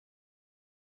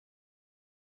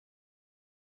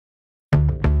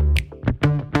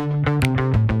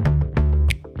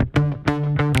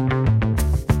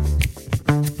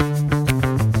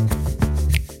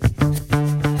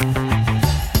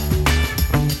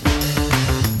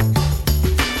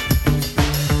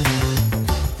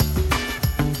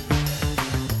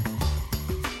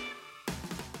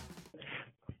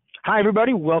Hi,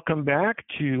 everybody. Welcome back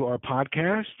to our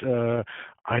podcast.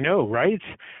 I know, right?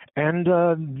 And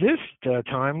this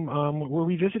time, we're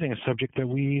revisiting a subject that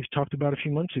we talked about a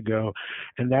few months ago,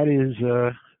 and that is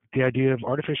the idea of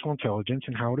artificial intelligence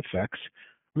and how it affects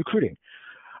recruiting.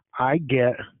 I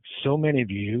get so many of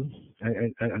you,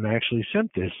 and I actually sent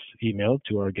this email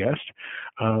to our guest.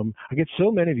 I get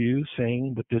so many of you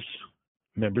saying what this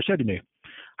member said to me.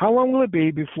 How long will it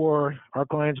be before our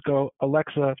clients go,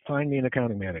 Alexa, find me an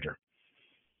accounting manager?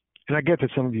 And I get that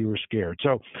some of you are scared.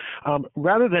 So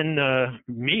rather than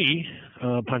me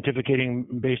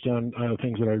pontificating based on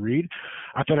things that I read,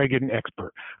 I thought I'd get an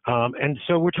expert. And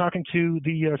so we're talking to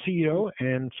the CEO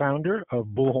and founder of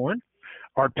Bullhorn,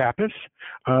 Art Pappas.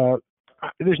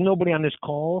 There's nobody on this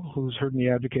call who's heard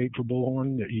me advocate for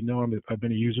Bullhorn. You know, I've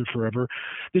been a user forever.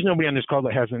 There's nobody on this call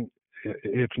that hasn't,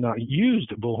 if not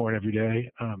used Bullhorn every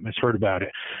day, has heard about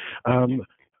it.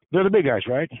 They're the big guys,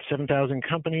 right? 7,000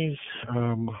 companies.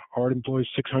 Art employs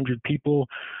 600 people.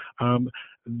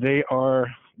 They are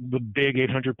the big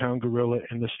 800-pound gorilla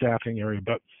in the staffing area.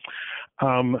 But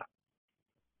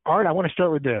Art, I want to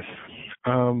start with this.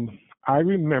 I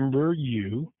remember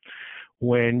you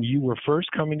when you were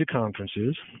first coming to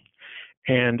conferences,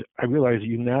 and I realize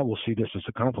you now will see this as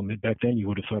a compliment. Back then, you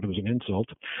would have thought it was an insult.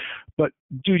 But,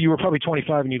 dude, you were probably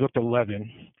 25 and you looked 11.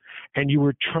 And you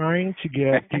were trying to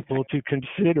get people to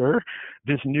consider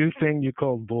this new thing you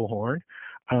called Bullhorn.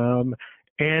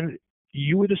 And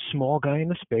you were the small guy in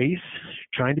the space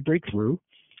trying to break through.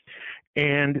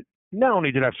 And not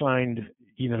only did I find,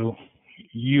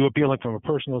 you appealing from a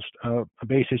personal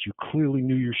basis, you clearly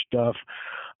knew your stuff.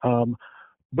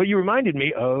 But you reminded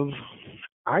me of,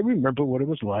 I remember what it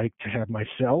was like to have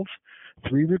myself,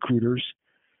 3 recruiters,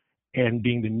 and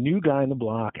being the new guy on the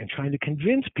block and trying to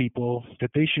convince people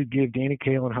that they should give Danny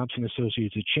Kael and Hobson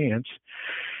Associates a chance.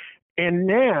 And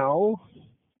now,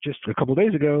 just a couple of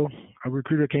days ago, a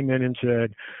recruiter came in and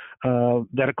said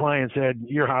that a client said,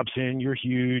 "You're Hobson, you're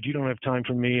huge, you don't have time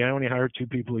for me, I only hire 2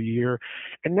 people a year."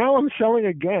 And now I'm selling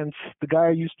against the guy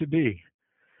I used to be.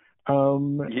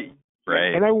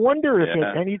 Right. And I wonder if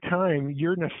at any time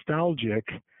you're nostalgic.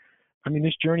 I mean,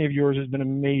 this journey of yours has been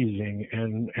amazing,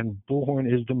 and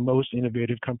Bullhorn is the most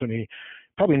innovative company,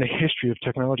 probably in the history of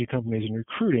technology companies in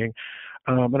recruiting,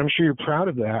 and I'm sure you're proud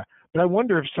of that. But I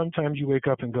wonder if sometimes you wake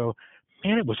up and go,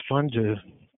 man, it was fun to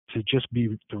just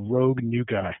be the rogue new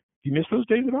guy. Do you miss those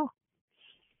days at all?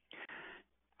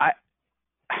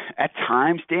 At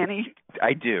times, Danny,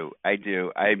 I do. I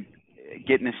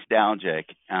get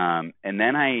nostalgic, and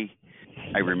then I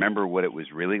remember what it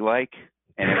was really like.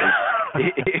 And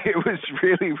it was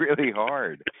really, really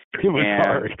hard. It was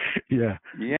hard. Yeah.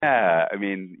 Yeah. I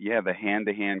mean, the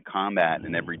hand-to-hand combat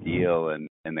in every deal, and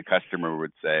the customer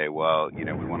would say, well,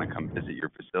 we want to come visit your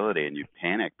facility, and you'd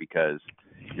panic because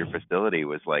your facility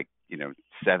was like,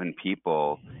 7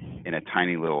 people in a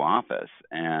tiny little office,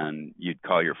 and you'd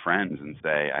call your friends and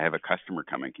say, I have a customer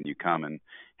coming. Can you come and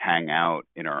hang out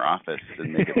in our office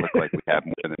and make it look like we have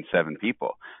more than 7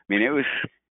 people? I mean, it was,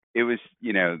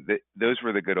 those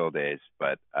were the good old days,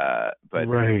 but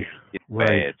right.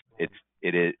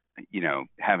 It is,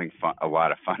 having fun, a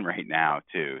lot of fun right now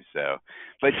too. So,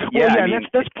 but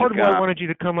that's part of why I wanted you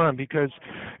to come on, because,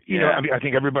 I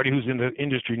think everybody who's in the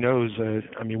industry knows,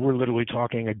 we're literally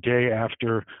talking a day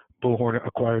after Bullhorn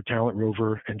acquired Talent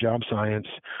Rover and Job Science,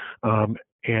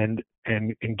 and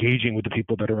engaging with the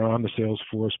people that are on the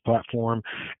Salesforce platform.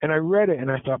 And I read it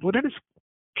and I thought, well, that is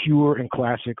pure and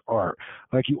classic art.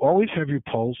 Like, you always have your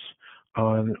pulse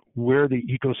on where the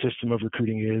ecosystem of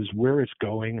recruiting is, where it's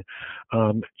going.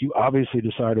 You obviously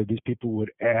decided these people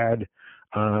would add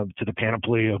to the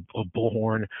panoply of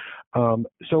Bullhorn.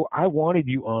 So I wanted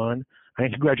you on,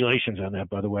 and congratulations on that,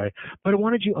 by the way, but I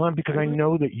wanted you on because I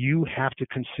know that you have to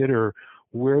consider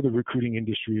where the recruiting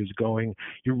industry is going.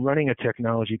 You're running a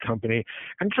technology company.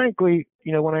 And frankly,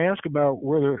 when I ask about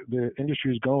where the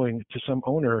industry is going to some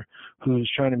owner who's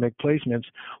trying to make placements,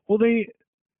 well,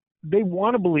 they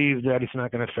want to believe that it's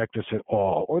not going to affect us at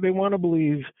all, or they want to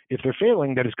believe, if they're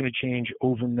failing, that it's going to change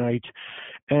overnight.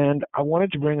 And I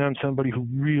wanted to bring on somebody who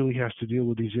really has to deal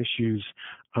with these issues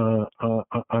on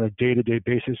a day-to-day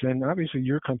basis. And obviously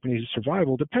your company's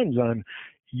survival depends on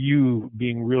you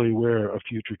being really aware of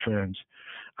future trends.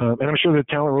 And I'm sure the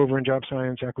Talent Rover and Job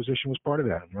Science acquisition was part of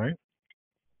that, right?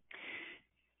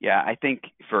 Yeah, I think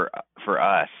for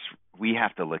us, we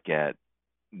have to look at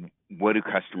what do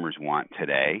customers want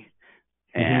today.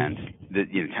 And the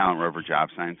Talent Rover Job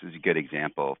Science is a good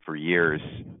example. For years,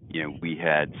 we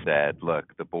had said, look,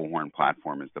 the Bullhorn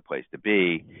platform is the place to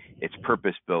be. It's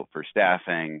purpose-built for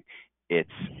staffing. it's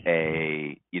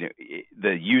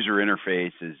the user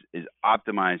interface is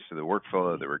optimized for the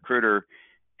workflow of the recruiter,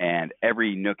 and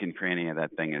every nook and cranny of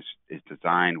that thing is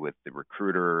designed with the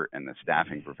recruiter and the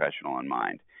staffing professional in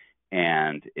mind.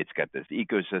 And it's got this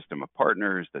ecosystem of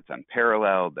partners that's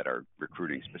unparalleled, that are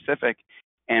recruiting specific.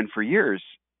 And for years,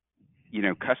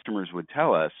 customers would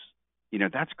tell us,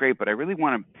 that's great, but I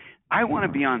want to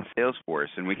be on Salesforce.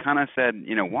 And we kind of said,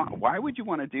 why would you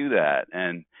want to do that?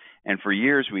 And for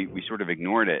years we sort of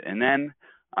ignored it. And then,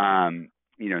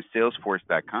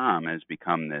 Salesforce.com has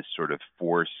become this sort of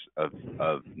force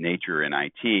of nature in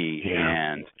IT.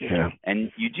 Yeah.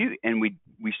 And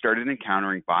we started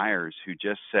encountering buyers who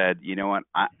just said, you know what,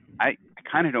 I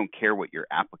kind of don't care what your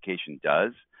application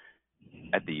does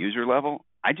at the user level.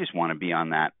 I just want to be on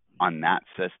that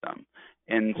system.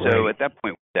 And so at that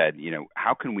point we said,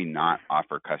 how can we not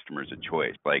offer customers a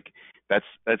choice? Like that's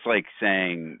like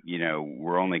saying,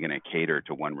 we're only going to cater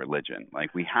to one religion.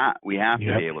 Like we have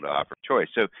to be able to offer choice.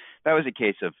 So that was a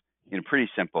case of, pretty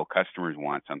simple. Customers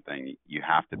want something, you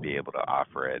have to be able to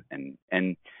offer it. And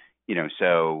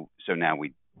so now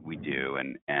we do,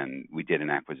 and we did an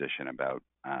acquisition about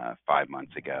 5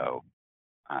 months ago.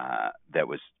 That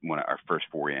was one of our first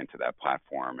foray into that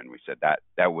platform, and we said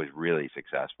that was really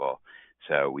successful.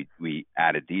 So we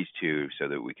added these two so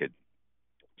that we could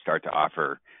start to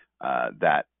offer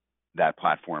that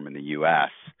platform in the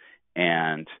U.S.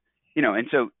 And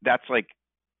so that's like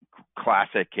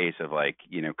classic case of like,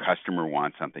 customer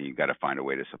wants something, you've got to find a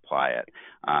way to supply it.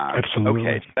 Absolutely.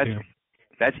 Okay, so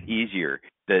that's easier.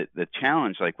 The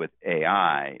challenge, like with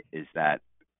AI, is that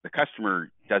the customer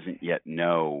doesn't yet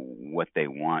know what they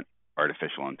want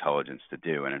artificial intelligence to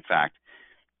do. And in fact,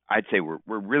 I'd say we're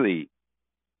really,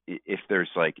 if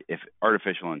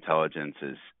artificial intelligence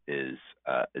is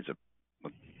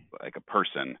like a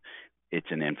person, it's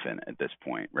an infant at this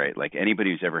point, right? Like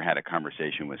anybody who's ever had a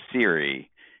conversation with Siri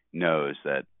knows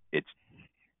that it's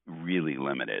really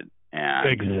limited. And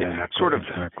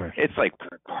it's like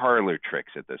parlor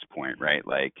tricks at this point, right?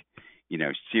 Like,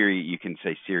 Siri, you can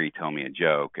say, Siri, tell me a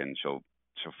joke, and she'll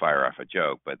fire off a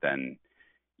joke, but then,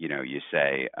 you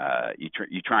say,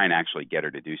 you try and actually get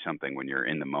her to do something when you're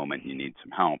in the moment, you need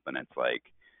some help, and it's like,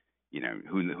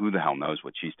 who the hell knows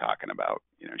what she's talking about?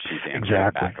 She's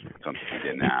answering back about something you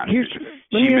didn't ask.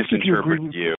 She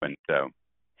misinterpreted you, and so,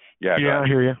 yeah, I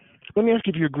hear you. Let me ask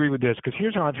you if you agree with this, because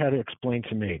here's how I've had it explained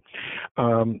to me.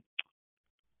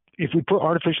 If we put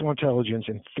artificial intelligence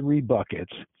in 3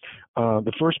 buckets,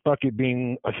 the first bucket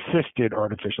being assisted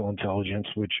artificial intelligence,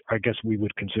 which I guess we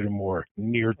would consider more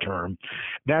near term,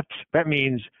 that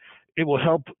means it will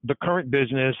help the current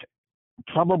business,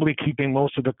 probably keeping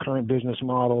most of the current business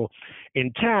model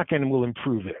intact, and will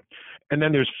improve it. And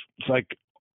then there's like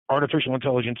artificial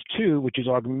intelligence 2, which is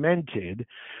augmented,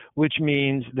 which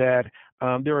means that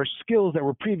there are skills that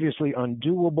were previously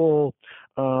undoable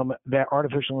that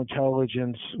artificial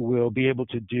intelligence will be able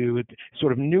to do,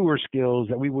 sort of newer skills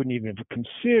that we wouldn't even have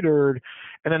considered.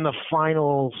 And then the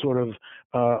final sort of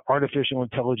artificial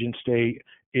intelligence state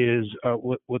is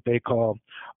what they call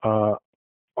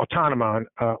autonomon,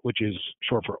 which is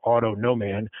short for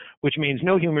auto-no-man, which means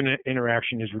no human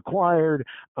interaction is required,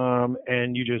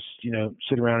 and you just,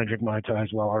 sit around and drink Mai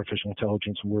Tais while artificial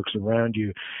intelligence works around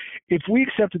you. If we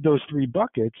accepted those 3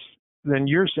 buckets, then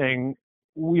you're saying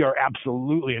we are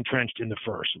absolutely entrenched in the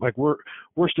first. Like we're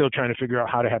still trying to figure out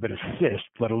how to have it assist,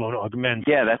 let alone augment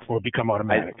or become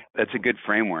automatic. That's a good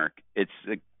framework. It's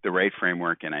the right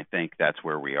framework, and I think that's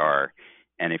where we are.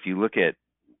 And if you look at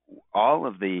all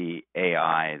of the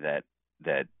AI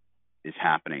that is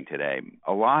happening today,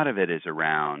 a lot of it is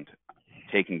around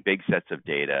taking big sets of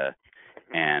data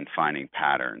and finding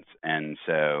patterns. And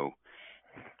so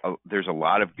there's a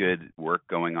lot of good work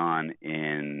going on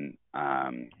in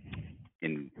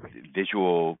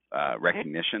visual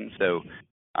recognition. So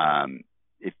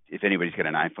if anybody's got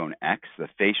an iPhone X, the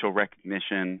facial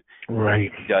recognition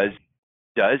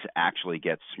does actually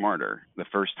get smarter. The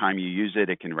first time you use it,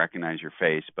 it can recognize your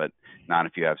face, but not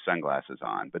if you have sunglasses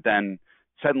on. But then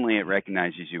suddenly it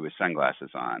recognizes you with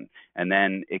sunglasses on. And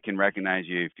then it can recognize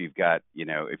you if you've got,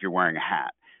 if you're wearing a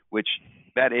hat, which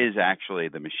that is actually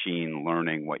the machine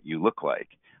learning what you look like.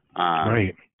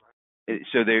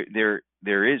 So there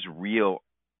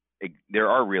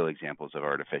are real examples of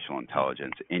artificial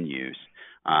intelligence in use.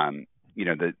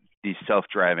 These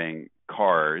self-driving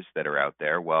cars that are out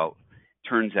there, well,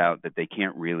 turns out that they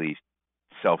can't really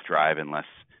self-drive unless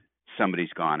somebody's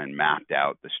gone and mapped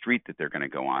out the street that they're going to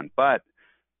go on. But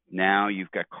now you've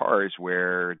got cars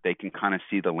where they can kind of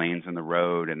see the lanes on the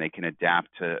road, and they can adapt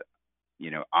to,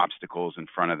 obstacles in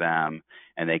front of them,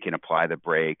 and they can apply the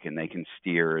brake, and they can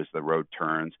steer as the road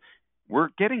turns. we're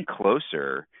getting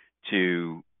closer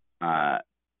to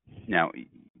now.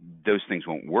 Those things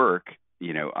won't work,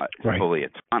 Right. fully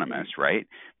autonomous, right?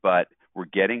 But we're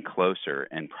getting closer,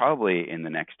 and probably in the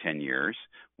next 10 years,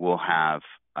 we'll have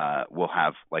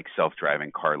like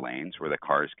self-driving car lanes where the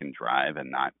cars can drive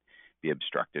and not be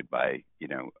obstructed by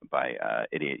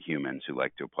idiot humans who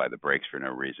like to apply the brakes for no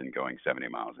reason, going 70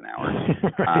 miles an hour.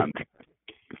 Right.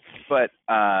 But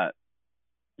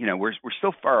we're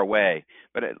still far away.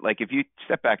 But like, if you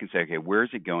step back and say, okay, where's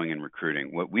it going in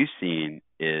recruiting? What we've seen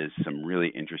is some really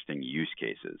interesting use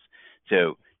cases.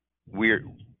 So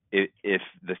if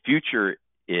the future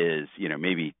is,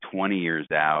 maybe 20 years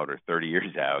out or 30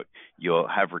 years out, you'll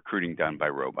have recruiting done by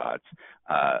robots.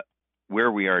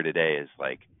 Where we are today is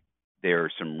like, there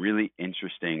are some really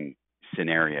interesting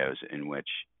scenarios in which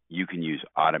you can use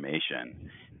automation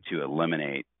to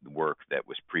eliminate work that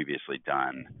was previously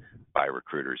done by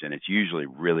recruiters, and it's usually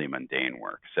really mundane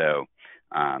work. So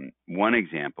one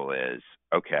example is,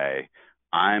 okay,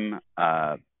 I'm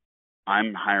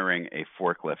hiring a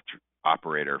forklift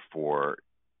operator for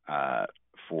an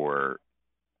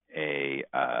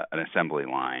assembly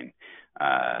line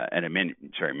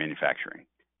manufacturing,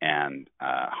 and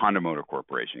Honda Motor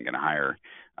Corporation going to hire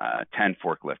 10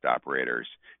 forklift operators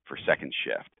for second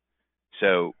shift.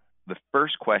 So the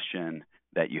first question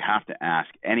that you have to ask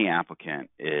any applicant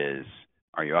is,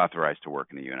 are you authorized to work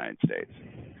in the United States?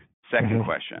 Second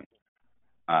question,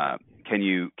 can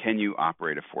you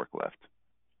operate a forklift?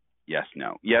 Yes,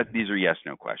 no. Yes, these are yes,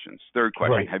 no questions. Third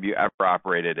question, Right. have you ever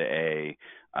operated a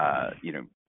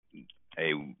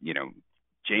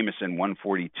Jameson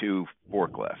 142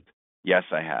 forklift? Yes,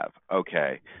 I have.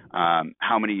 Okay.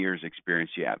 How many years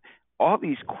experience do you have? All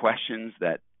these questions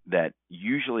that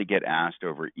usually get asked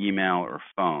over email or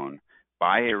phone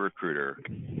by a recruiter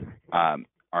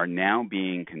are now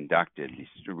being conducted.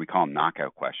 We call them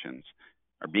knockout questions,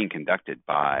 are being conducted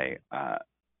by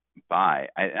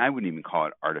I wouldn't even call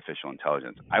it artificial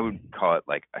intelligence. I would call it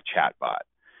like a chat bot,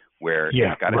 where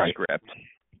it's got a script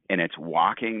and it's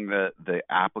walking the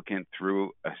applicant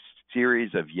through a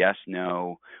series of yes,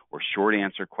 no, or short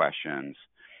answer questions.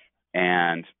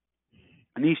 And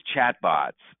these chat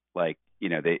bots, like,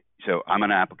 so I'm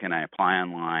an applicant, I apply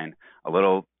online, a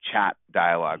little chat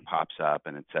dialogue pops up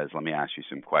and it says, let me ask you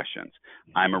some questions.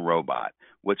 I'm a robot.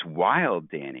 What's wild,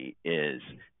 Danny, is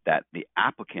that the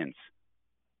applicants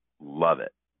love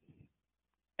it.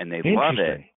 And they love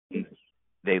it.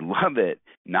 They love it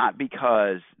not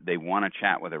because they want to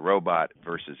chat with a robot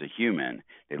versus a human.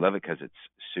 They love it because it's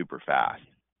super fast.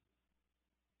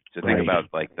 So think about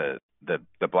like the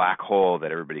black hole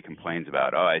that everybody complains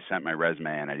about. Oh, I sent my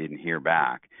resume and I didn't hear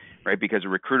back, right? Because a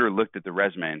recruiter looked at the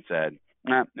resume and said,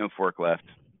 nah, no forklift.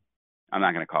 I'm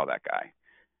not going to call that guy.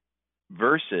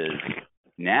 Versus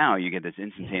now you get this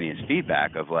instantaneous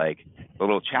feedback of like, the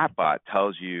little chatbot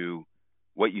tells you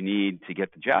what you need to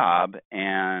get the job,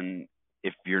 and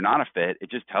if you're not a fit,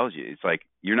 it just tells you. It's like,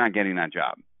 you're not getting that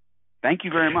job. Thank you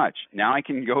very much. Now I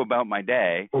can go about my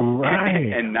day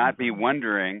and not be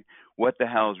wondering what the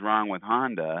hell's wrong with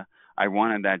Honda. I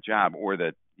wanted that job, or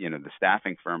the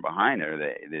staffing firm behind it, or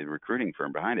the recruiting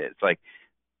firm behind it. It's like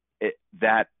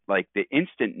the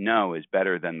instant no is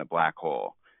better than the black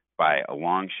hole by a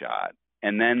long shot.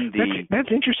 And then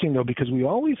that's interesting though, because we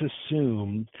always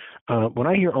assume when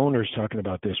I hear owners talking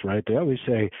about this, right? They always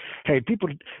say, "Hey,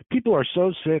 people are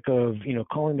so sick of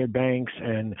calling their banks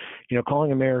and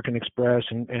calling American Express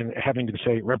and having to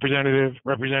say representative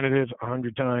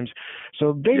 100 times."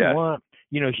 So they want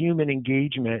human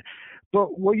engagement.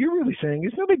 But what you're really saying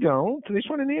is, no, they don't. They just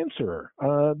want an answer.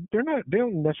 They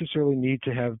don't necessarily need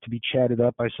to be chatted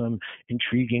up by some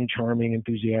intriguing, charming,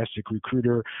 enthusiastic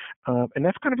recruiter. And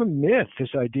that's kind of a myth,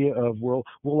 this idea of, we'll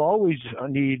always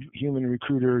need human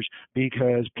recruiters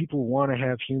because people want to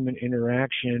have human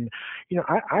interaction.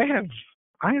 I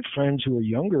have friends who are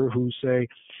younger who say,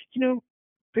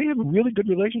 they have really good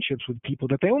relationships with people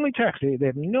that they only text. They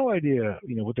have no idea,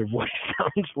 what their voice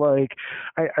sounds like.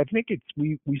 I think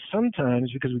we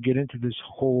sometimes, because we get into this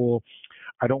whole,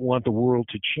 I don't want the world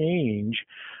to change,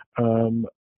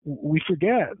 we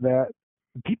forget that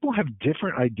people have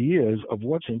different ideas of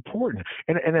what's important.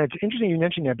 And it's interesting you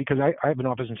mentioned that, because I have an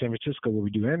office in San Francisco where we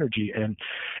do energy, and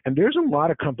there's a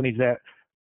lot of companies that,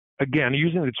 again,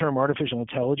 using the term artificial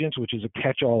intelligence, which is a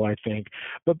catch-all, I think,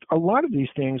 but a lot of these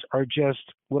things are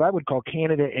just what I would call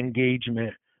candidate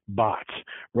engagement bots,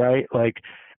 right? Like,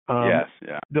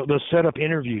 they'll set up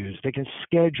interviews, they can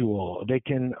schedule, they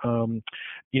can,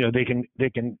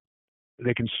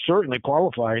 they can certainly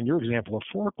qualify, in your example,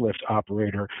 a forklift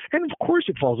operator. And of course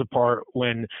it falls apart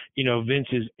when,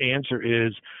 Vince's answer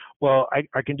is, well,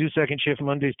 I can do second shift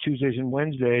Mondays, Tuesdays, and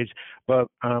Wednesdays, but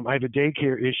I have a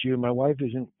daycare issue. My wife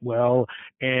isn't well,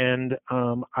 and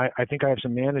I think I have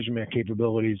some management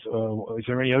capabilities. Is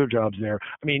there any other jobs there?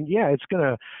 I mean, yeah, it's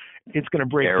gonna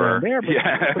break down there. But,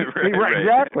 right,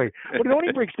 exactly. But it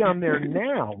only breaks down there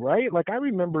now, right? Like I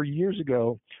remember years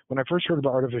ago when I first heard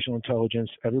about artificial intelligence,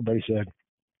 everybody said,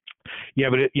 yeah,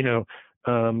 but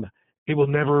it will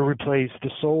never replace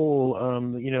the soul.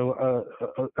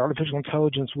 Artificial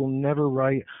intelligence will never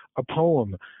write a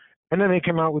poem. And then they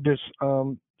came out with this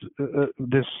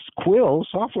Quill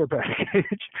software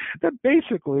package that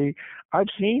basically I've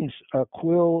seen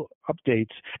Quill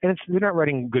updates, and they're not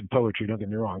writing good poetry, don't get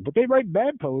me wrong, but they write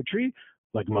bad poetry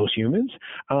like most humans.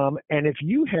 And if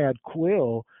you had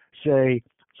Quill say,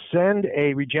 send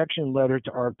a rejection letter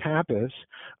to Art Pappas,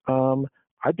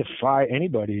 I defy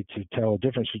anybody to tell a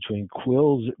difference between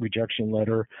Quill's rejection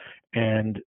letter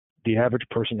and the average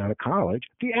person out of college.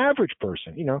 The average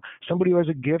person, somebody who has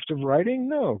a gift of writing,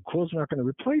 no, Quill's not going to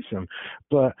replace him.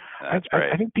 But I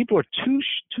think people are too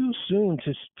soon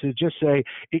to just say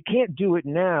it can't do it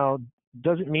now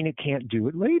doesn't mean it can't do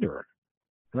it later,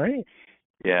 right?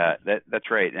 Yeah,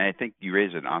 that's right. And I think you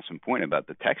raise an awesome point about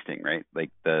the texting, right? Like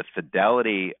the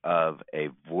fidelity of a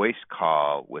voice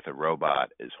call with a robot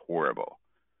is horrible.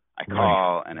 I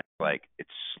call and it's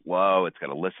slow. It's got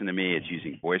to listen to me. It's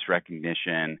using voice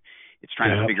recognition. It's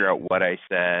trying to figure out what I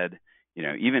said.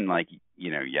 Even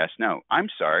yes, no. I'm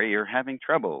sorry, you're having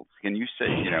trouble. Can you say,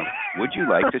 would you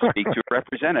like to speak to a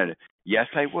representative? Yes,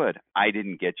 I would. I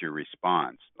didn't get your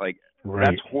response.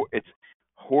 It's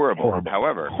horrible.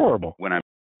 However,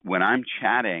 when I'm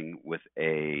chatting with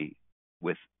a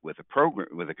program,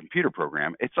 with a computer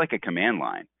program, it's like a command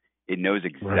line. It knows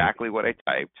exactly what I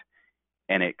typed,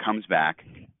 and it comes back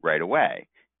right away.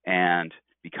 And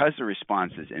because the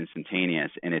response is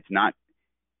instantaneous, and it's not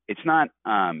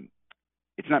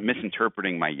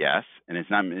misinterpreting my yes, and it's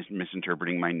not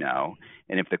misinterpreting my no.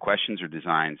 And if the questions are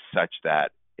designed such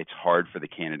that it's hard for the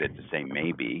candidate to say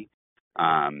maybe,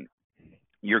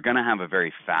 you're going to have a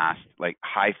very fast,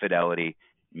 high fidelity,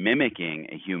 mimicking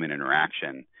a human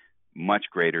interaction, much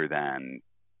greater than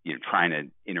trying to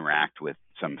interact with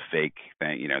some fake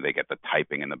thing. They get the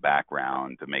typing in the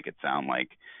background to make it sound like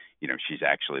she's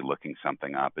actually looking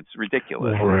something up. It's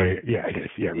ridiculous. Right. Yeah, it is.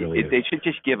 Yeah, it really is. They should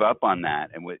just give up on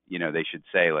that, and they should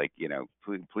say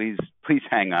please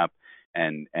hang up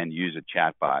and use a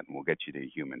chatbot, and we'll get you to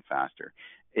a human faster.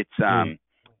 It's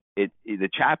the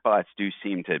chatbots do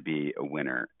seem to be a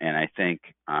winner, and I think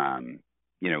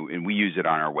and we use it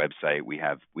on our website. We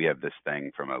have this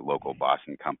thing from a local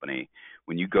Boston company.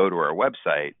 When you go to our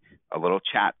website, a little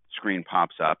chat screen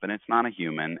pops up, and it's not a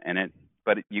human,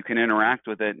 but you can interact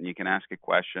with it, and you can ask it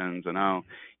questions. And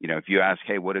if you ask,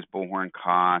 hey, what does Bullhorn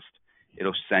cost?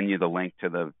 It'll send you the link to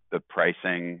the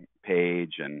pricing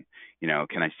page, and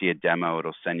can I see a demo?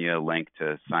 It'll send you a link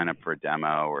to sign up for a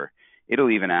demo, or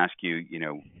it'll even ask you,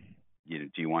 do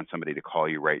you want somebody to call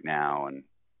you right now? And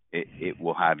it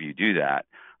will have you do that.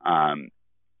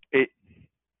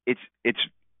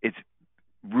 It's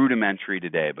rudimentary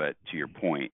today, but to your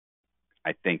point,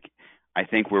 I think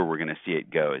where we're going to see it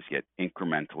go is get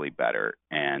incrementally better.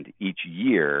 And each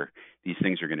year, these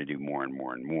things are going to do more and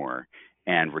more and more.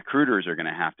 And recruiters are going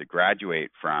to have to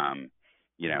graduate from,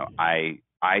 I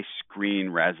screen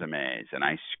resumes and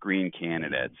I screen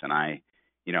candidates, and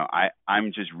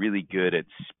I'm just really good at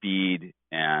speed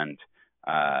and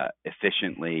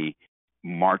efficiently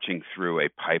marching through a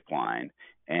pipeline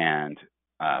and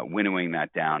winnowing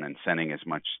that down and sending as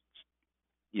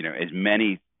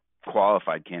many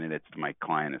qualified candidates to my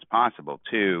client as possible.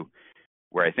 To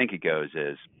where I think it goes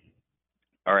is,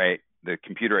 all right, the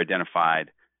computer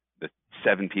identified the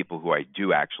 7 people who I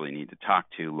do actually need to talk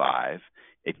to live.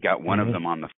 It got one of them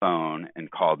on the phone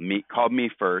and called me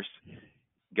first,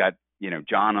 got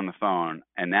John on the phone,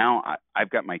 and now I've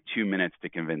got my 2 minutes to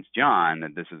convince John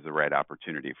that this is the right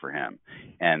opportunity for him.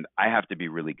 And I have to be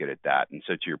really good at that. And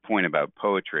so to your point about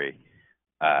poetry,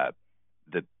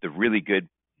 the really good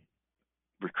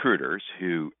recruiters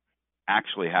who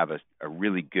actually have a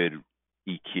really good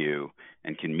EQ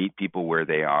and can meet people where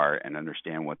they are and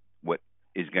understand what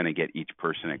is going to get each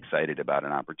person excited about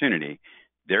an opportunity,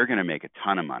 they're going to make a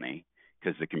ton of money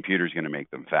because the computer's going to make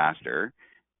them faster.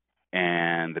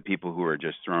 And the people who are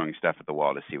just throwing stuff at the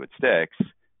wall to see what sticks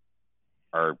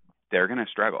they're going to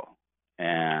struggle.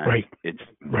 And it's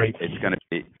going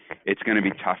to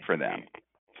be tough for them.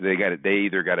 So they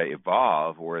either got to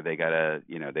evolve, or they got to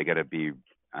be,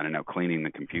 I don't know, cleaning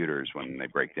the computers when they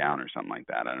break down or something like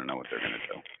that. I don't know what they're going to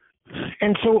do.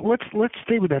 And so let's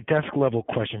stay with that desk level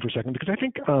question for a second, because I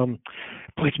think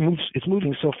But it's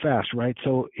moving so fast, right?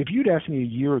 So if you'd asked me a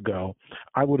year ago,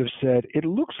 I would have said it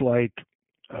looks like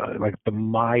the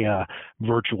Maya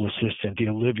virtual assistant, the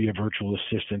Olivia virtual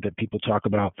assistant that people talk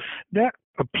about. That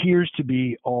appears to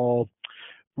be all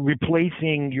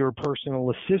replacing your personal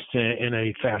assistant in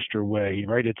a faster way,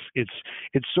 right?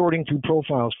 It's sorting through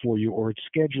profiles for you, or it's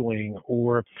scheduling,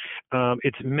 or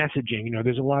it's messaging.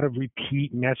 There's a lot of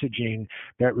repeat messaging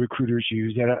that recruiters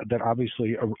use that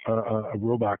obviously a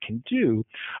robot can do.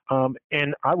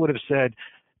 And I would have said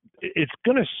it's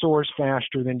going to source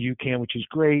faster than you can, which is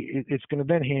great. It's going to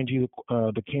then hand you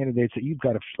the candidates that you've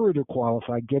got to further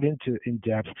qualify, get into in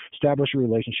depth, establish a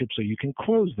relationship so you can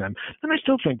close them. And I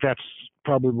still think that's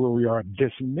probably where we are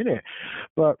this minute.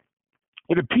 But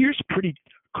it appears pretty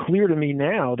clear to me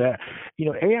now that,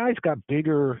 AI's got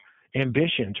bigger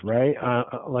ambitions, right?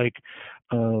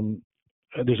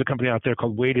 There's a company out there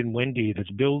called Wade and Wendy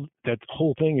that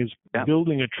whole thing is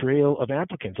building a trail of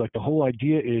applicants. Like, the whole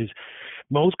idea is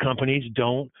most companies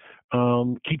don't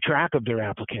keep track of their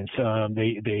applicants.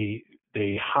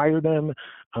 They hire them.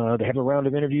 They have a round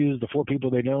of interviews. The 4 people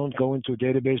they don't go into a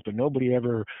database, but nobody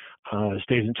ever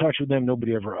stays in touch with them.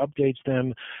 Nobody ever updates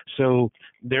them. So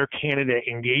their candidate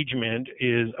engagement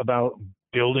is about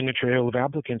building a trail of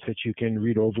applicants that you can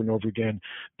read over and over again.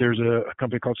 There's a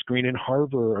company called Screen and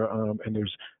Harbor, and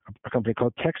there's a company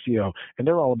called Texio, and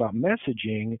they're all about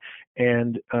messaging,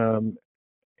 and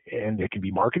it can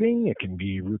be marketing, it can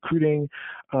be recruiting,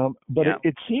 but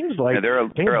it seems like there are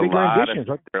bigger ambitions.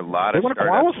 There are a lot they of want to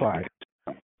startups. qualify.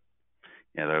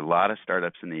 Yeah, there are a lot of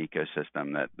startups in the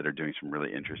ecosystem that are doing some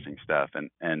really interesting stuff,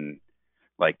 and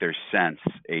like there's Sense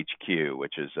HQ,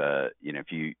 which is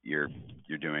if you're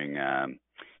doing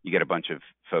you get a bunch of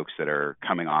folks that are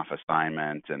coming off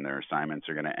assignment and their assignments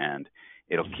are going to end.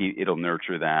 It'll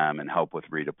nurture them and help with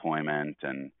redeployment,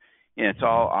 and it's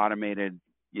all automated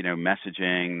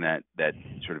messaging that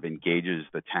sort of engages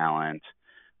the talent.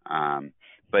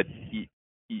 But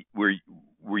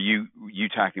were you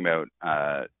talking about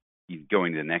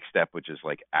going to the next step, which is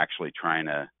like actually trying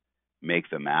to make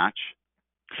the match?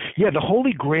 Yeah, the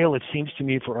holy grail, it seems to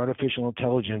me, for artificial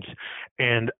intelligence,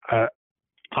 and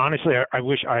honestly, I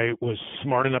wish I was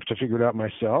smart enough to figure it out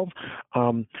myself,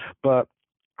 but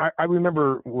I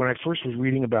remember when I first was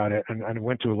reading about it, and I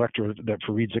went to a lecture that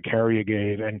Fareed Zakaria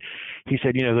gave, and he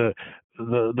said,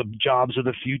 the jobs of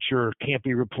the future can't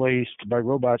be replaced by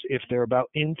robots if they're about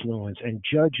influence and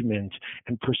judgment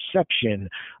and perception.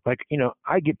 Like,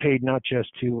 I get paid not just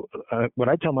to, what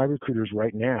I tell my recruiters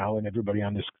right now, and everybody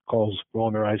on this call's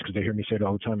rolling their eyes because they hear me say it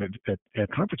all the time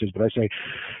at conferences, but I say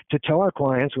to tell our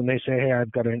clients when they say, hey,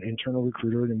 I've got an internal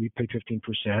recruiter and we pay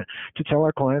 15%, to tell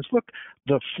our clients, look,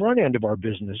 the front end of our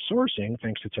business sourcing,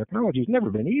 thanks to technology, has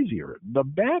never been easier. The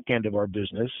back end of our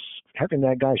business, having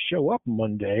that guy show up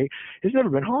Monday, has never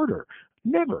been harder.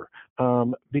 Never.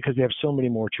 Because they have so many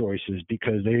more choices,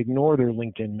 because they ignore their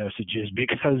LinkedIn messages,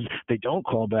 because they don't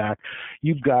call back.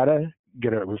 You've got to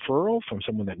get a referral from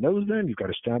someone that knows them. You've got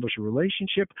to establish a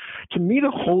relationship. To me,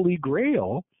 the holy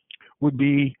grail would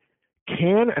be,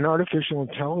 can an artificial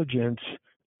intelligence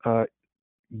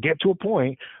get to a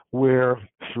point where,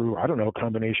 through, I don't know, a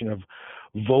combination of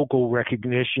vocal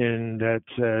recognition that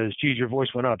says, geez, your voice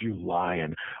went up, you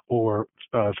lying, or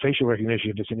facial recognition,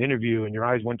 if it's an interview and your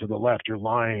eyes went to the left, you're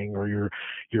lying, or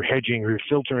you're hedging, or you're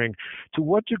filtering. To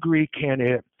what degree can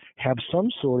it have some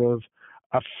sort of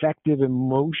effective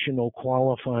emotional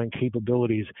qualifying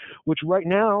capabilities, which right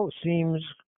now seems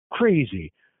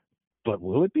crazy, but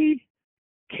will it be?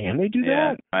 Can they do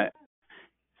that?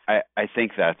 I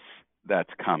think that's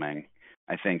coming.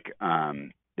 I think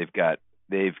they've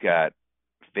got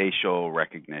facial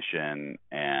recognition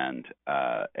and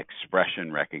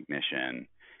expression recognition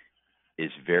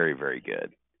is very, very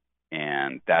good.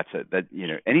 And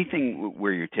anything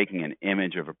where you're taking an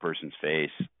image of a person's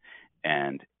face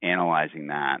and analyzing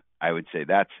that, I would say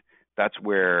that's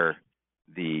where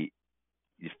the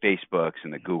Facebooks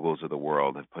and the Googles of the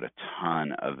world have put a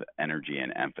ton of energy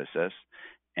and emphasis.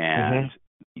 And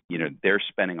they're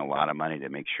spending a lot of money to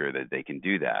make sure that they can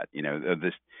do that.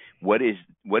 What is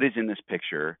in this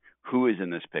picture, who is in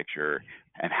this picture,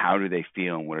 and how do they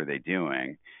feel, and what are they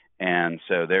doing? And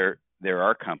so there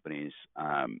are companies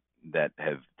that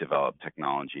have developed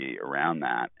technology around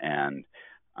that, and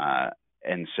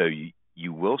so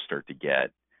you will start to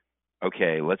get,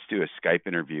 okay, let's do a Skype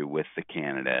interview with the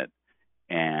candidate,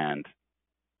 and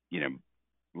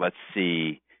let's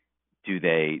see, do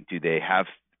they have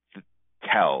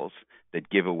tells that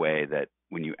give away that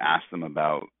when you ask them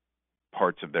about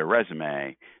parts of their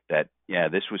resume, that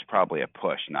this was probably a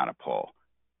push, not a pull.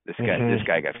 This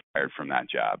guy got fired from that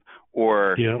job,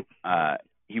 or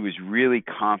he was really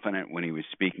confident when he was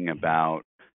speaking about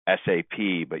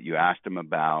SAP, but you asked him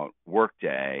about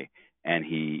Workday, and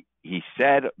he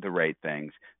said the right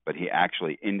things, but he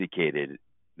actually indicated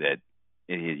that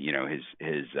he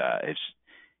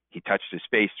touched his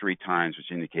face 3 times,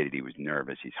 which indicated he was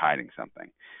nervous. He's hiding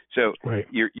something. So Right.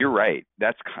 You're right.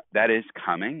 That is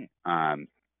coming. I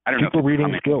don't know if People it's reading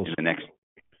coming skills. in the next.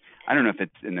 I don't know if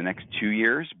it's in the next 2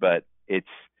 years, but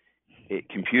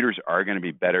computers are going to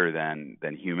be better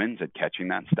than humans at catching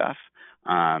that stuff.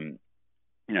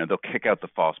 They'll kick out the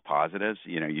false positives.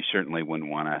 You certainly wouldn't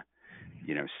want to,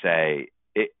 say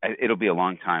it'll be a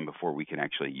long time before we can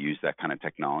actually use that kind of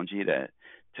technology to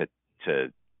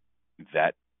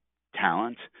vet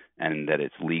talent, and that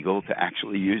it's legal to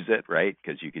actually use it, right?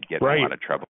 Because you could get in a lot of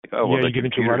trouble. Like, you get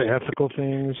into a lot of ethical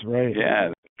things, right? Yeah,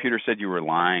 the computer said you were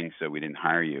lying, so we didn't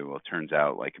hire you. Well, it turns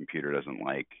out computer doesn't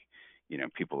like,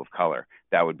 people of color.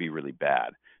 That would be really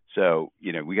bad. So,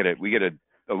 we got a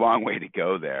long way to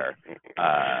go there.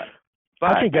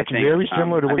 But I think that's very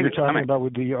similar to what you're talking about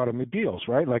with the automobiles,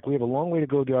 right? Like, we have a long way to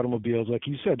go with the automobiles. Like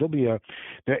you said, there'll be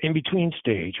the in-between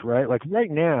stage, right? Like right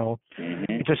now,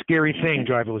 it's a scary thing,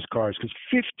 driverless cars, because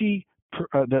the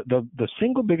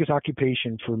single biggest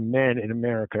occupation for men in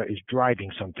America is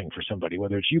driving something for somebody,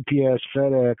 whether it's UPS,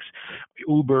 FedEx,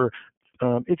 Uber.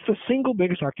 It's the single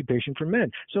biggest occupation for men.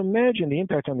 So imagine the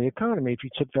impact on the economy if you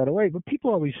took that away. But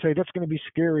people always say that's going to be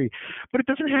scary. But it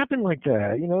doesn't happen like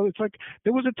that. It's like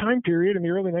there was a time period in the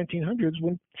early 1900s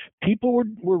when people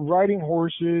were riding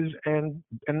horses and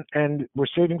were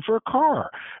saving for a car.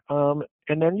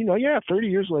 And then, 30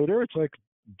 years later, it's like,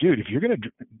 dude, if you're going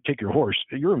to take your horse,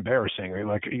 you're embarrassing. Right?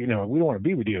 Like, we don't want to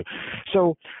be with you.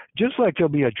 So just like there'll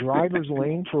be a driver's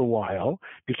lane for a while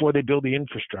before they build the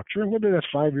infrastructure, and whether that's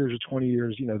 5 years or 20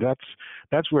 years,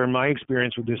 that's where my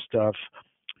experience with this stuff,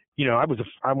 I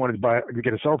wanted to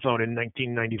get a cell phone in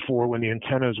 1994 when the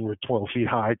antennas were 12 feet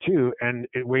high too, and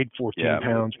it weighed 14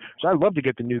 pounds. So I'd love to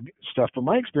get the new stuff, but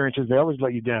my experience is they always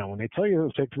let you down. When they tell you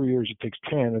it'll take 3 years, it takes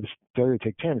 10. Or they tell you it'll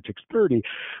take 10, it takes 30.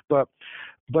 But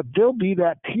there'll be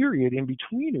that period in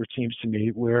between, it seems to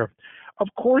me, where, of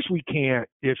course, we can't,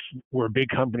 if we're a big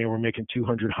company and we're making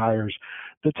 200 hires,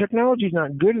 the technology is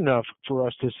not good enough for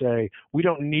us to say we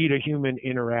don't need a human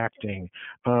interacting.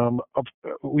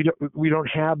 We don't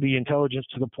have the intelligence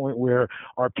to the point where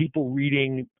our people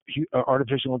reading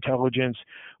artificial intelligence,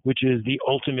 which is the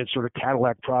ultimate sort of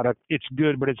Cadillac product. It's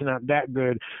good, but it's not that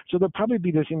good. So there'll probably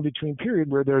be this in-between period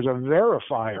where there's a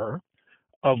verifier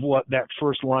of what that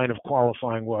first line of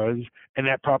qualifying was, and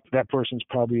that person's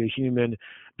probably a human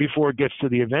before it gets to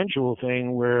the eventual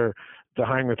thing where the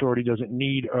hiring authority doesn't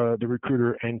need the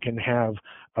recruiter and can have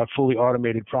a fully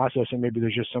automated process, and maybe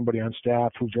there's just somebody on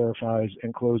staff who verifies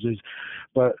and closes.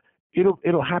 But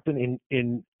it'll happen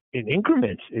in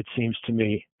increments, it seems to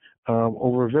me,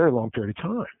 over a very long period of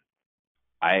time.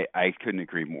 I couldn't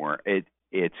agree more.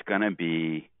 It's going to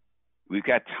be, we've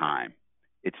got time.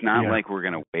 It's not like we're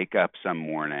going to wake up some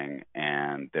morning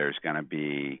and there's going to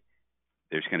be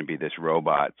this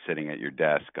robot sitting at your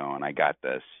desk going, "I got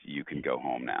this. You can go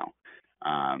home now."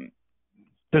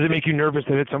 Does it make you nervous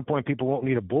that at some point people won't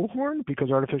need a bullhorn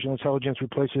because artificial intelligence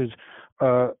replaces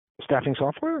staffing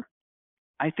software?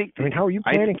 I mean, how are you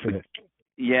planning for this?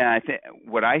 Yeah,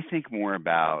 what I think more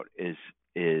about is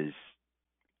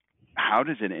how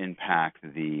does it impact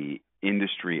the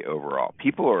industry overall?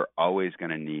 People are always going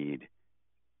to need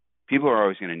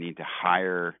to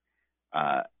hire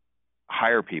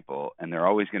people, and they're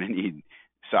always going to need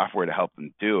software to help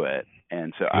them do it.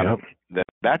 And so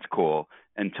that's cool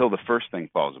until the first thing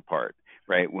falls apart,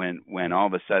 right? When all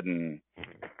of a sudden,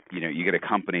 you get a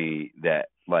company that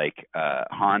like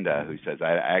Honda who says,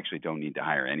 I actually don't need to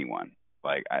hire anyone.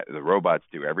 Like the robots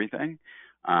do everything.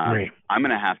 I'm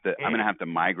gonna have to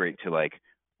migrate to like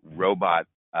robot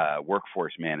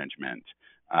workforce management.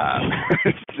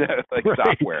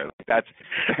 Software. Like that's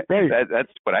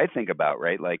what I think about,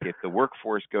 right? Like if the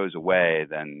workforce goes away,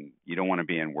 then you don't want to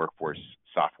be in workforce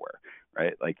software,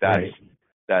 right? Like but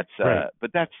that's a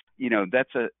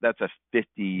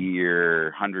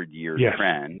 50-year, 100-year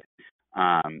trend.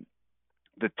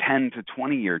 The 10 to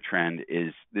 20-year trend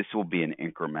is this will be an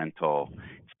incremental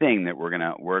thing that we're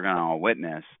gonna all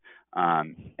witness,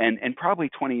 and probably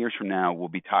 20 years from now we'll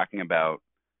be talking about,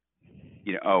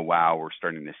 oh wow, we're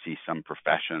starting to see some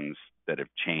professions that have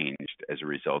changed as a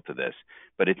result of this,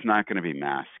 but it's not going to be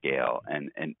mass scale,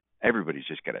 and everybody's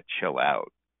just got to chill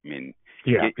out. I mean,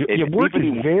 work is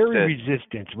very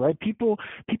resistant, right? People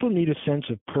need a sense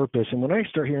of purpose, and when I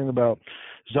start hearing about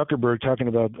Zuckerberg talking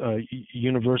about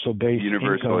universal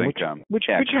income, which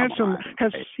has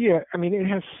it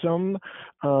has some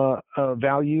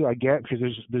value, I get, because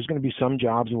there's going to be some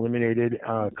jobs eliminated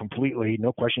completely,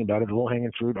 no question about it. The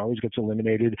low-hanging fruit always gets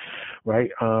eliminated, right?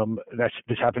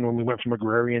 This happened when we went from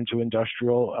agrarian to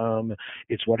industrial.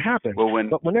 It's what happened. Well,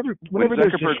 whenever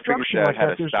there's destruction like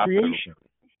that, there's creation.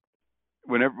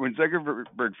 When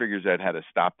Zuckerberg figures out how to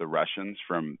stop the Russians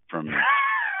from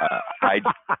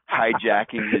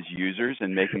hijacking his users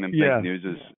and making them think news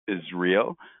is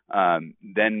real,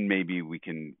 then maybe we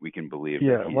can believe.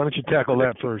 Yeah, why don't you tackle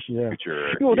that first? Yeah.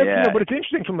 But it's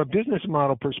interesting from a business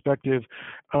model perspective.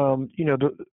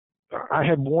 I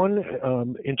had one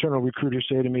internal recruiter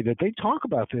say to me that they talk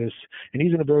about this, and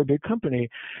he's in a very big company,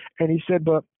 and he said,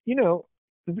 but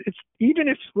it's even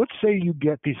if, let's say, you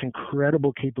get these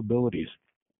incredible capabilities.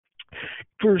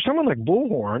 For someone like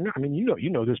Bullhorn, I mean, you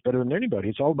know this better than anybody.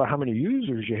 It's all about how many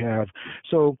users you have.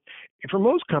 So for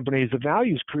most companies, the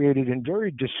value is created in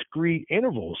very discrete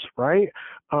intervals, right?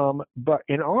 But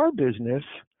in our business,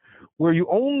 where you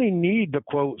only need the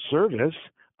quote service,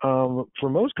 for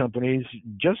most companies,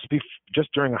 just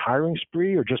during a hiring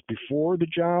spree or just before the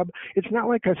job, it's not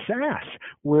like a SaaS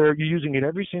where you're using it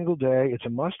every single day. It's a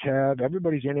must-have.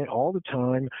 Everybody's in it all the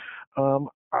time.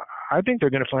 I think they're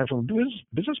going to find, from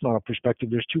a business model perspective,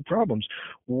 there's two problems.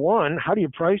 One, how do you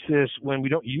price this when we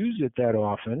don't use it that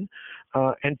often?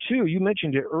 And two, you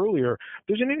mentioned it earlier,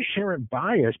 there's an inherent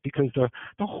bias because the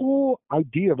whole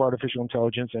idea of artificial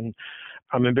intelligence, and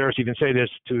I'm embarrassed to even say this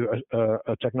to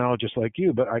a technologist like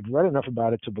you, but I've read enough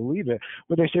about it to believe it,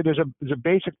 where they say there's a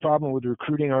basic problem with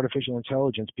recruiting artificial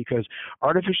intelligence because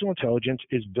artificial intelligence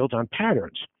is built on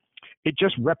patterns. It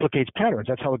just replicates patterns.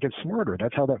 That's how it gets smarter.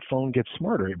 That's how that phone gets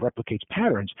smarter. It replicates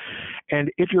patterns. And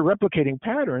if you're replicating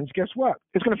patterns, guess what?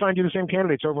 It's going to find you the same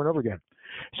candidates over and over again.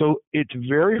 So it's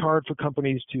very hard for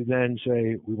companies to then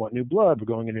say, we want new blood, we're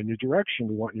going in a new direction,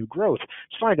 we want new growth.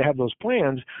 It's fine to have those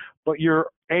plans, but your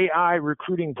AI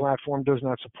recruiting platform does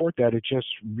not support that. It just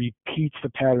repeats the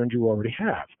patterns you already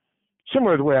have.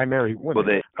 Similar to the way I marry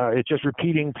women. It's just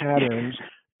repeating patterns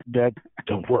that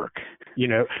don't work.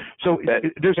 So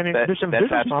there's some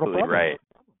business model problem. Right.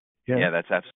 Yeah, that's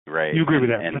absolutely right. You agree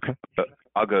with that? And okay.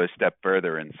 I'll go a step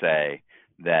further and say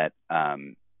that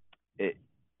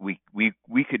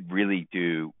we could really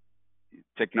do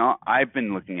I've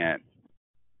been looking at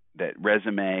that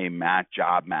resume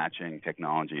job matching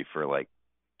technology for like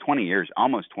 20 years,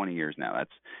 almost 20 years now. That's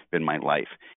been my life.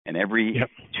 And every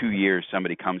 2 years,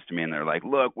 somebody comes to me and they're like,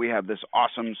 look, we have this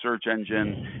awesome search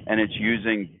engine and it's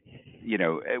using,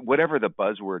 whatever the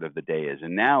buzzword of the day is.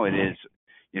 And now it is,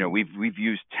 we've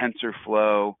used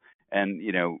TensorFlow and,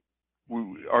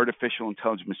 artificial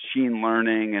intelligence, machine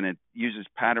learning, and it uses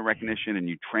pattern recognition and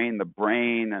you train the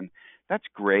brain, and that's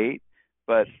great.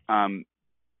 But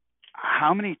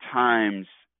how many times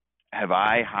have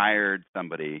I hired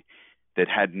somebody that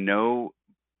had no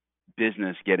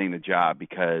business getting the job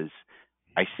because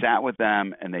I sat with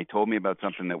them and they told me about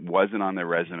something that wasn't on their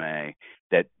resume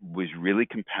that was really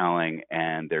compelling,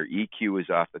 and their EQ is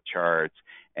off the charts,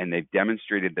 and they've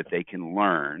demonstrated that they can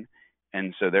learn.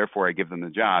 And so therefore I give them the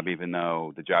job, even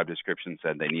though the job description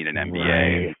said they need an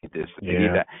MBA, they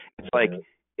need that. It's like,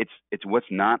 it's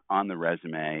what's not on the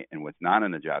resume and what's not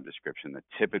in the job description that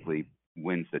typically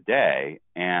wins the day.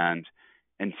 And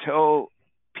until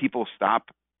people stop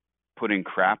putting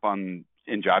crap in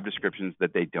job descriptions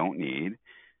that they don't need,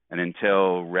 and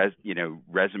until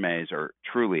resumes are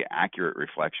truly accurate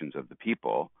reflections of the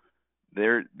people,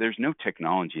 there's no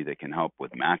technology that can help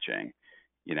with matching.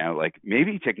 Like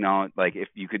maybe technology, like if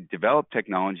you could develop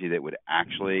technology that would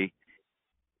actually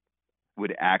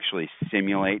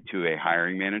simulate to a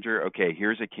hiring manager, okay,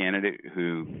 here's a candidate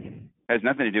who has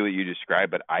nothing to do with what you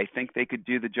described, but I think they could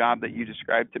do the job that you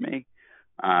described to me.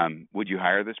 Would you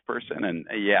hire this person? And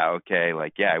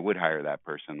I would hire that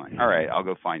person. Like, all right, I'll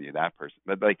go find you that person.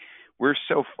 But like, we're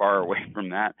so far away from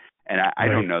that. And I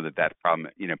don't know that problem,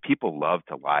 people love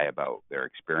to lie about their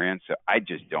experience. So I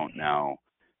just don't know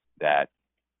that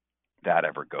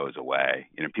ever goes away.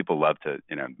 People love to,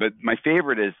 but my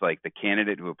favorite is like the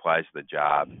candidate who applies to the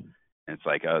job and it's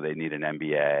like, oh, they need an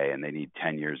MBA and they need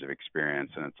 10 years of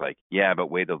experience. And it's like, yeah,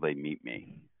 but wait till they meet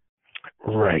me.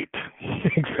 Right.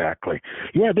 Exactly.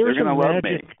 Yeah, there's a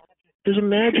magic. There's a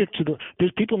magic to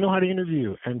there's people know how to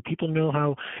interview, and people know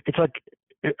how. It's like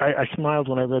I smiled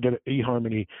when I read that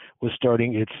eHarmony was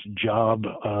starting its job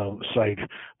site,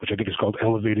 which I think is called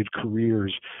Elevated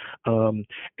Careers. And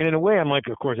in a way, I'm like,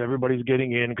 of course, everybody's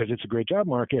getting in because it's a great job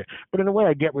market. But in a way,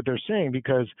 I get what they're saying,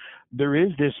 because there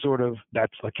is this sort of,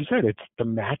 that's like you said, it's the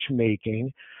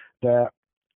matchmaking that,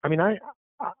 I mean,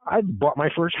 I bought my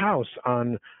first house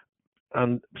on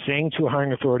saying to a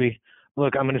hiring authority,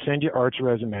 look, I'm going to send you Art's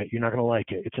resume. You're not going to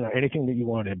like it. It's not anything that you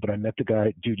wanted, but I met the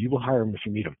guy. Dude, you will hire him if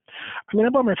you meet him. I mean, I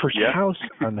bought my first house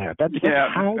on that. That's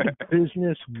how the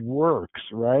business works,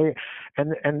 right?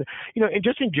 And you know, and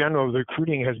just in general, the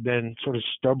recruiting has been sort of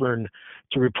stubborn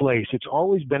to replace. It's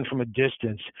always been from a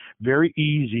distance, very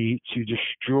easy to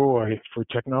destroy for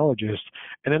technologists.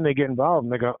 And then they get involved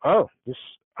and they go, oh,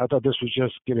 I thought this was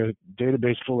just get a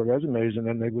database full of resumes and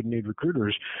then they wouldn't need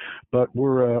recruiters, but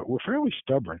we're fairly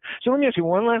stubborn. So let me ask you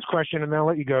one last question, and then I'll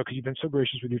let you go because you've been so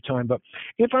gracious with your time. But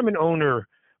if I'm an owner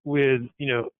with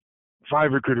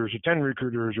 5 recruiters or 10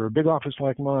 recruiters or a big office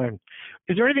like mine,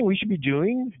 is there anything we should be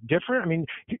doing different? I mean,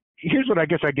 here's what I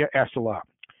guess I get asked a lot.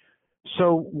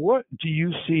 So what do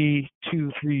you see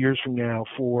 2-3 years from now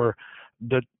for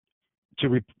to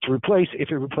replace,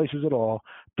 if it replaces at all,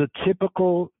 the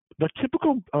typical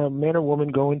man or woman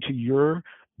going to your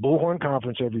Bullhorn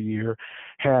conference every year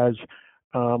has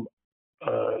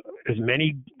as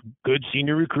many good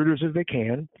senior recruiters as they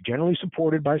can, generally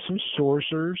supported by some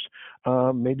sourcers,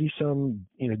 maybe some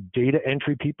data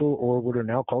entry people or what are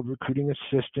now called recruiting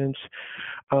assistants.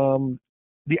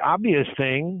 The obvious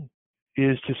thing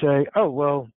is to say, oh,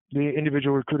 well, the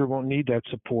individual recruiter won't need that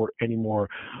support anymore.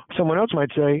 Someone else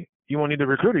might say, you won't need the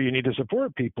recruiter, you need to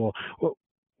support people. Well,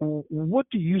 what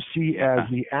do you see as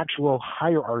the actual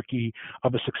hierarchy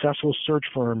of a successful search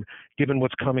firm, given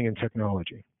what's coming in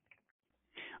technology?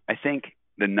 I think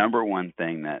the number one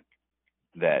thing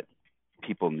that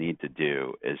people need to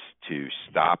do is to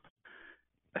stop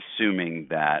assuming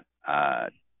that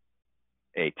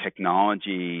a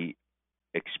technology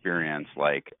experience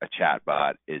like a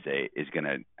chatbot is going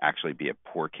to actually be a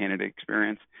poor candidate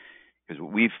experience. Because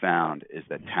what we've found is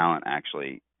that talent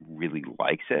actually really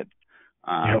likes it.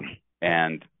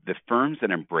 And the firms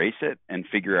that embrace it and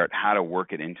figure out how to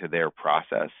work it into their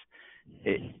process,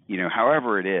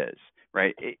 however it is,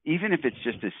 right? Even if it's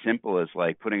just as simple as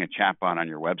like putting a chatbot on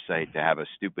your website to have a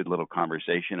stupid little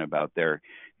conversation about their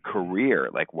career,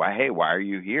 like why are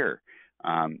you here?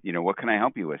 What can I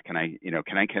help you with? Can I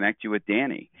connect you with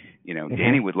Danny?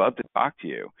 Danny would love to talk to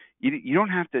you. You don't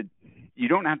have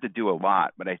to do a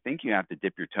lot, but I think you have to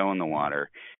dip your toe in the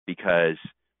water, because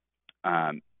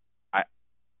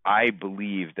I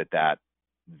believe that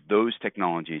those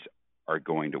technologies are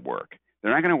going to work.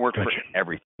 They're not going to work for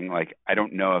everything. Like I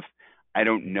don't know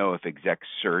if exec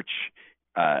search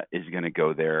is going to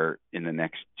go there in the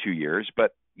next 2 years,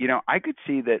 but I could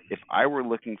see that if I were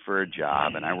looking for a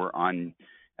job and I were on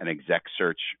an exec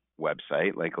search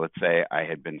website, like let's say I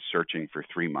had been searching for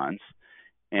 3 months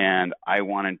and I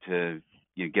wanted to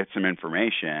get some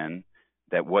information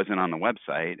that wasn't on the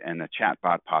website and the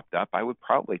chatbot popped up, I would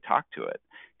probably talk to it,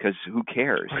 because who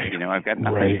cares? I've got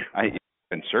nothing. I've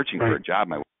been searching for a job.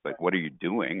 Like, what are you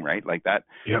doing? Right? Like that.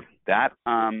 That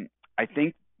I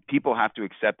think people have to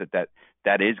accept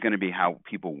that is going to be how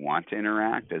people want to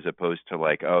interact, as opposed to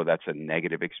like, oh, that's a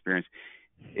negative experience.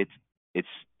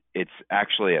 It's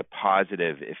actually a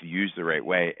positive if used the right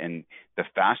way. And the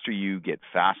faster you get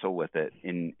facile with it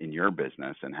in your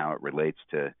business and how it relates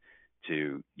to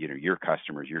your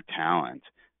customers, your talent,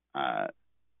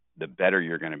 the better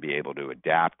you're going to be able to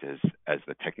adapt as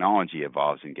the technology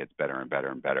evolves and gets better and better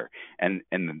and better. And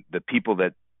the people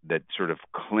that sort of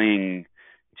cling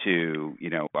to,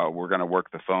 we're going to work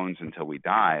the phones until we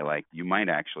die, like you might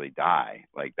actually die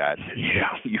like that.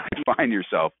 You can find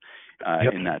yourself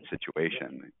in that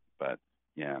situation. But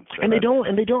so they don't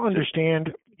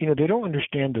understand, they don't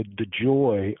understand the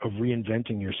joy of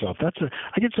reinventing yourself.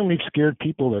 I get so many scared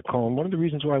people that call, and one of the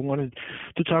reasons why I wanted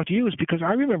to talk to you is because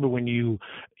I remember when you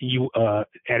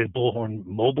added Bullhorn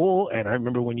Mobile, and I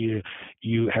remember when you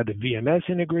had the VMS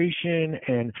integration,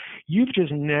 and you've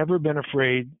just never been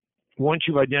afraid. Once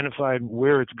you've identified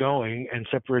where it's going and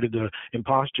separated the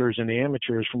imposters and the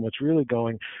amateurs from what's really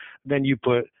going, then you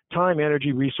put time,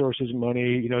 energy, resources,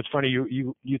 money. It's funny,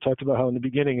 you talked about how in the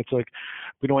beginning it's like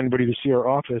we don't want anybody to see our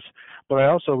office. But I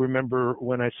also remember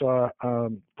when I saw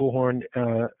Bullhorn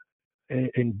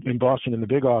in Boston in the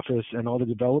big office and all the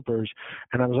developers,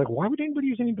 and I was like, why would anybody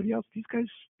use anybody else? These guys,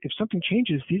 if something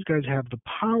changes, these guys have the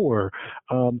power.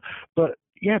 But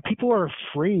yeah, people are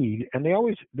afraid, and they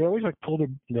always like pull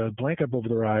the blanket up over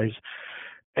their eyes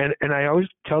And I always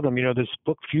tell them, this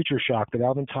book Future Shock that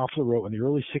Alvin Toffler wrote in the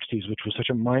early 60s, which was such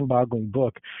a mind-boggling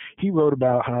book, he wrote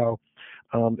about how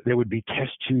there would be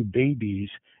test tube babies,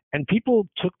 and people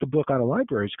took the book out of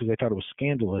libraries because they thought it was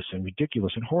scandalous and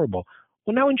ridiculous and horrible.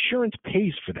 Well, now insurance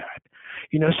pays for that,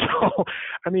 So,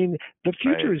 I mean, the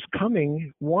future is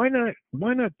coming. Why not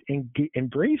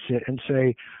embrace it and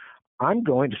say,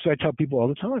 so I tell people all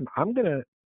the time, I'm going to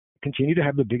continue to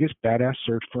have the biggest badass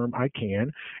search firm I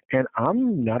can, and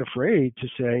I'm not afraid to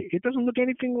say it doesn't look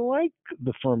anything like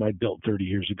the firm I built 30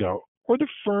 years ago or the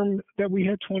firm that we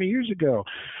had 20 years ago.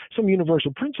 Some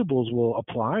universal principles will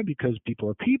apply because people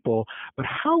are people, but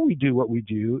how we do what we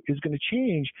do is going to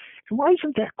change. And why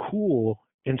isn't that cool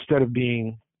instead of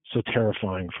being so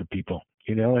terrifying for people?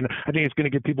 And I think it's going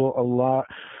to give people a lot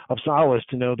of solace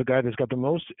to know the guy that's got the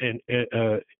most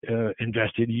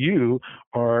invested, you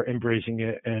are embracing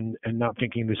it and not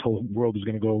thinking this whole world is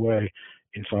going to go away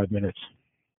in 5 minutes.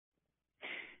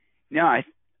 No,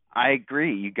 I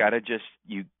agree. You got to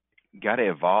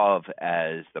evolve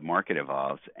as the market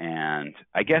evolves. And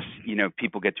I guess,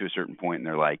 people get to a certain point and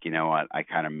they're like, you know what, I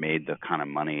kind of made the kind of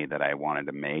money that I wanted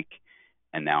to make,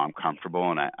 and now I'm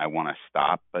comfortable and I want to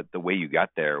stop. But the way you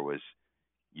got there was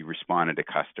you responded to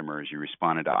customers, you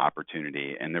responded to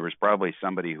opportunity, and there was probably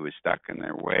somebody who was stuck in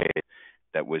their way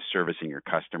that was servicing your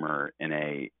customer in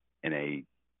a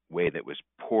way that was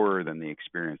poorer than the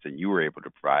experience that you were able to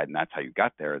provide, and that's how you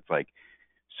got there. It's like,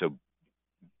 so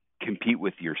compete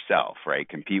with yourself, right?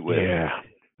 Compete with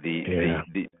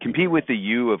compete with the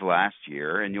you of last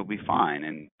year, and you'll be fine.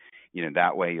 And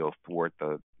that way you'll thwart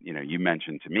you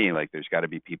mentioned to me, like, there's got to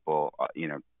be people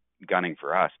gunning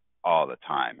for us all the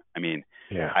time. I mean,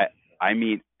 I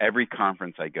meet every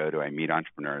conference I go to, I meet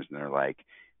entrepreneurs, and they're like,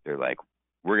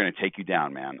 we're going to take you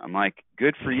down, man. I'm like,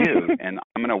 good for you. And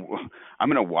I'm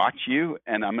going to watch you,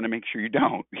 and I'm going to make sure you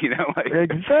don't,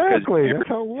 exactly. That's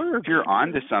how it works. If you're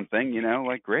onto something,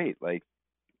 great.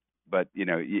 But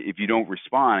if you don't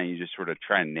respond and you just sort of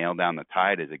try and nail down the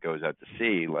tide as it goes out to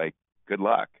sea, good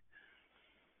luck.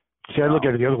 See, I look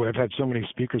at it the other way. I've had so many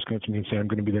speakers come to me and say, I'm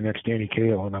going to be the next Danny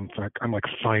Kael. And I'm like,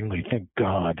 finally, thank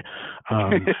God.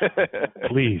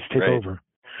 Please take over.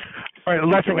 All right.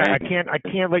 Last thing, I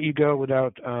can't let you go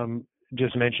without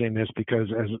just mentioning this, because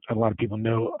as a lot of people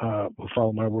know who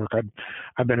follow my work,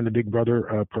 I've been in the Big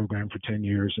Brother program for 10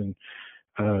 years and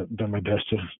done my best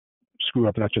to screw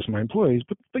up not just my employees,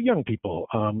 but young people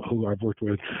who I've worked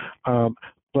with.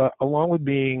 But along with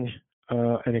being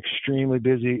an extremely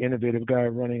busy, innovative guy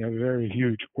running a very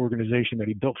huge organization that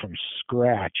he built from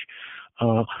scratch,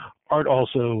 Art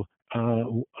also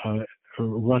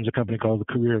runs a company called the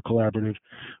Career Collaborative,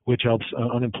 which helps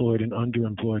unemployed and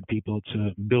underemployed people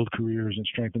to build careers and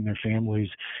strengthen their families.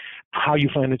 How you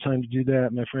find the time to do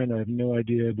that, my friend, I have no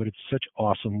idea, but it's such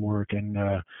awesome work, and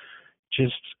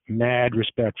just mad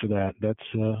respect for that.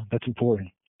 That's important.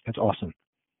 That's awesome.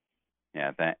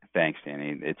 Yeah, thanks,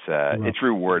 Danny. It's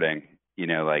rewarding,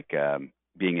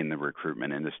 being in the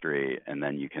recruitment industry, and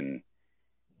then you can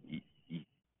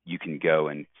go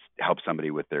and help somebody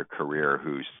with their career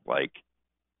who's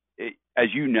as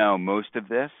most of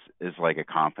this is like a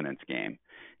confidence game.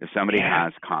 If somebody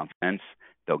has confidence,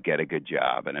 they'll get a good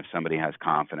job. And if somebody has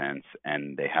confidence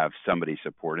and they have somebody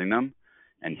supporting them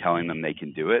and telling them they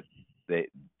can do it,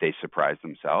 they surprise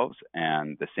themselves.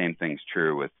 And the same thing's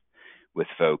true with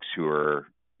folks who are,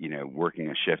 working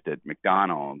a shift at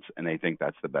McDonald's, and they think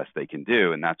that's the best they can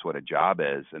do, and that's what a job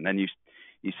is. And then you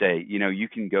say, you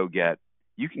can go get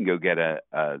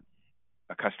a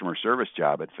customer service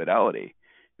job at Fidelity.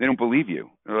 They don't believe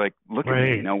you. They're like, look at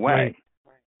me, no way.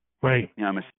 Right.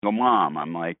 I'm a single mom.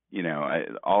 I'm like,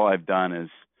 all I've done is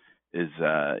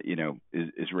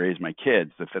raise my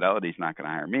kids. The Fidelity's not going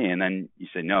to hire me. And then you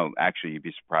say, no, actually, you'd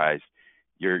be surprised.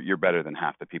 You're better than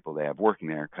half the people they have working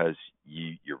there, because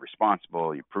you're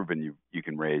responsible. You've proven you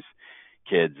can raise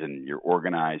kids, and you're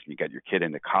organized, and you got your kid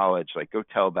into college. Go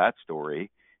tell that story.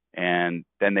 And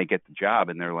then they get the job,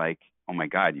 and they're like, oh my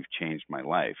God, you've changed my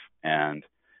life. And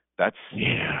that's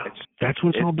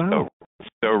what it's all about.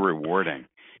 So rewarding.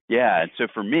 Yeah. And so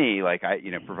for me,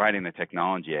 providing the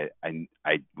technology,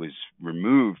 I was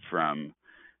removed from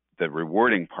the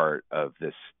rewarding part of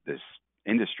this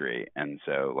industry. And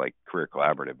so Career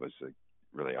Collaborative was a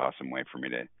really awesome way for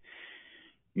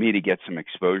me to get some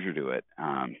exposure to it,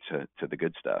 to the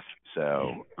good stuff.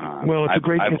 So, it's a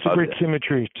great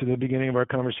symmetry to the beginning of our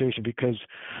conversation, because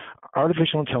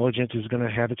artificial intelligence is going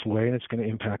to have its way and it's going to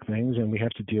impact things, and we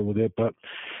have to deal with it. But,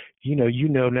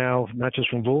 now, not just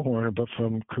from Bullhorn, but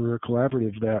from Career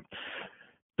Collaborative, that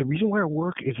the reason why our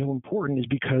work is so important is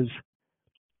because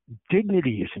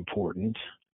dignity is important.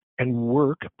 and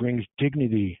work brings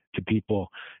dignity to people.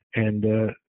 And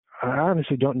I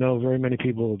honestly don't know very many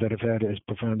people that have had as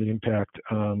profound an impact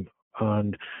on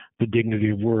the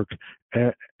dignity of work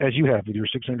as you have with your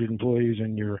 600 employees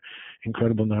and your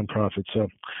incredible nonprofit. So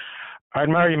I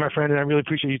admire you, my friend, and I really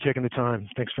appreciate you taking the time.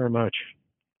 Thanks very much.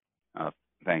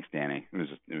 Thanks, Danny. It was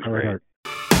All great. right.